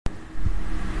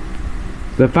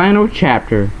The final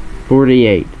chapter,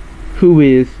 48. Who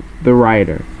is the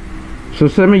writer? So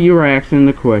some of you are asking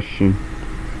the question,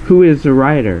 who is the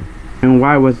writer and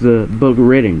why was the book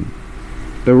written?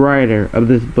 The writer of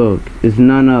this book is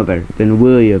none other than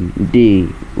William D.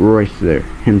 Royster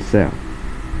himself.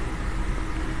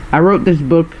 I wrote this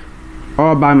book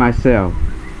all by myself,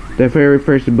 the very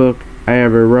first book I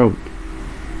ever wrote.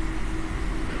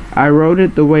 I wrote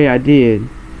it the way I did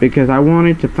because I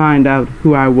wanted to find out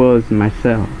who I was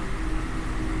myself.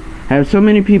 I have so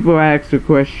many people ask the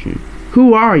question,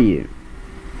 who are you?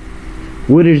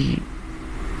 What is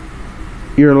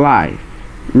your life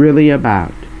really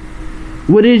about?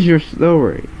 What is your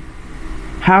story?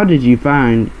 How did you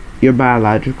find your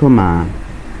biological mom?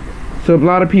 So a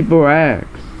lot of people ask,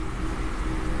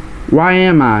 why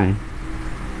am I?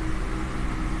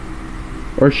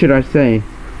 Or should I say,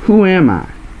 who am I?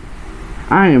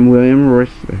 I am William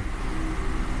Royster.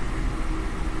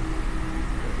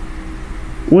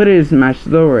 What is my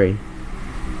story?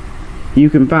 You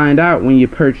can find out when you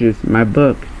purchase my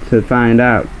book to find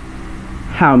out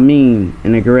how mean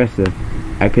and aggressive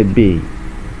I could be,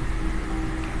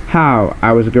 how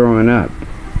I was growing up,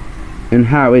 and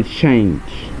how it's changed,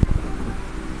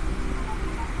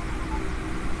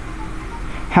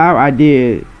 how I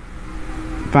did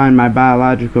find my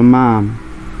biological mom.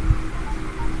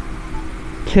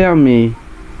 Tell me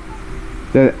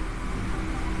that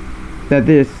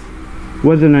this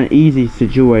wasn't an easy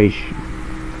situation.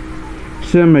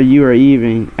 Some of you are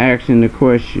even asking the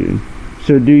question,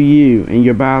 so do you and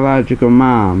your biological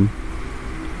mom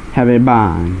have a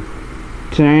bond?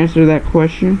 To answer that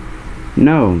question,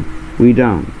 no, we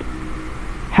don't.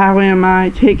 How am I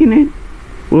taking it?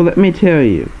 Well, let me tell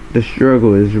you, the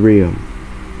struggle is real.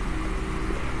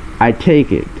 I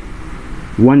take it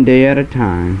one day at a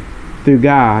time through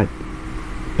God,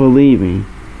 believing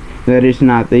that it's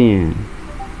not the end.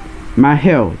 My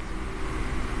health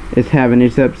is having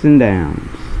its ups and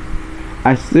downs.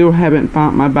 I still haven't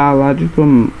found my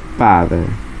biological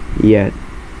father yet.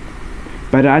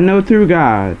 But I know through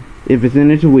God, if it's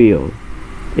in His will,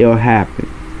 it'll happen.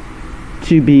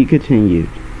 To be continued.